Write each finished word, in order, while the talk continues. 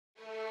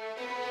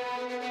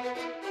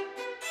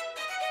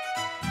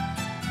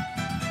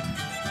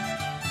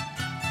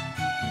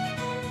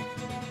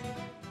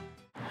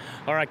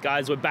All right,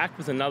 guys, we're back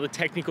with another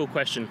technical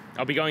question.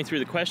 I'll be going through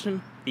the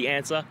question, the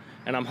answer,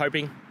 and I'm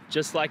hoping,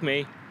 just like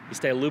me, you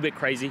stay a little bit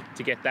crazy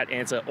to get that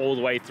answer all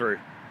the way through.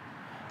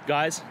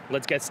 Guys,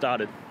 let's get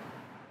started.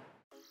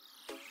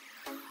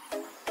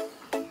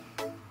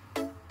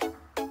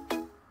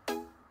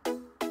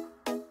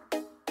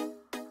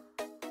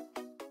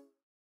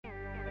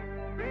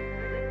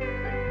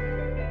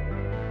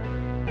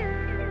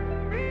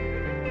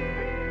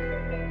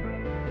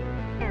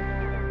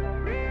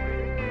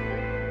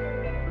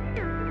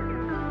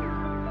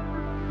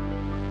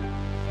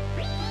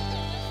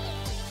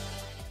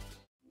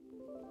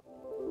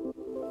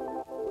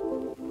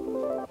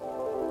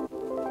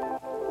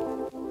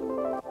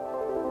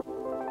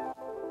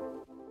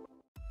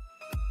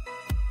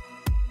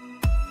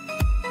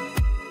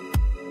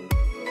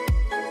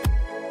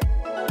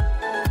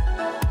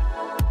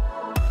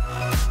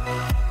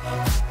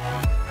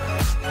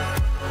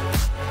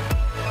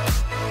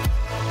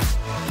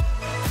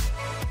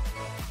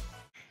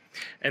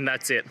 And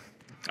that's it.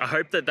 I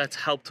hope that that's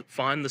helped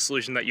find the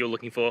solution that you're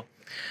looking for.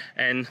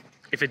 And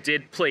if it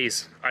did,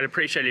 please, I'd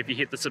appreciate it if you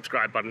hit the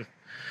subscribe button.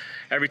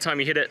 Every time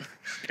you hit it,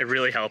 it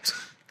really helps.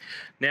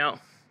 Now,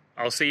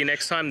 I'll see you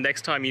next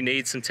time you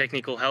need some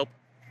technical help.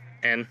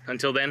 And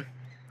until then,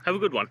 have a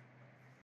good one.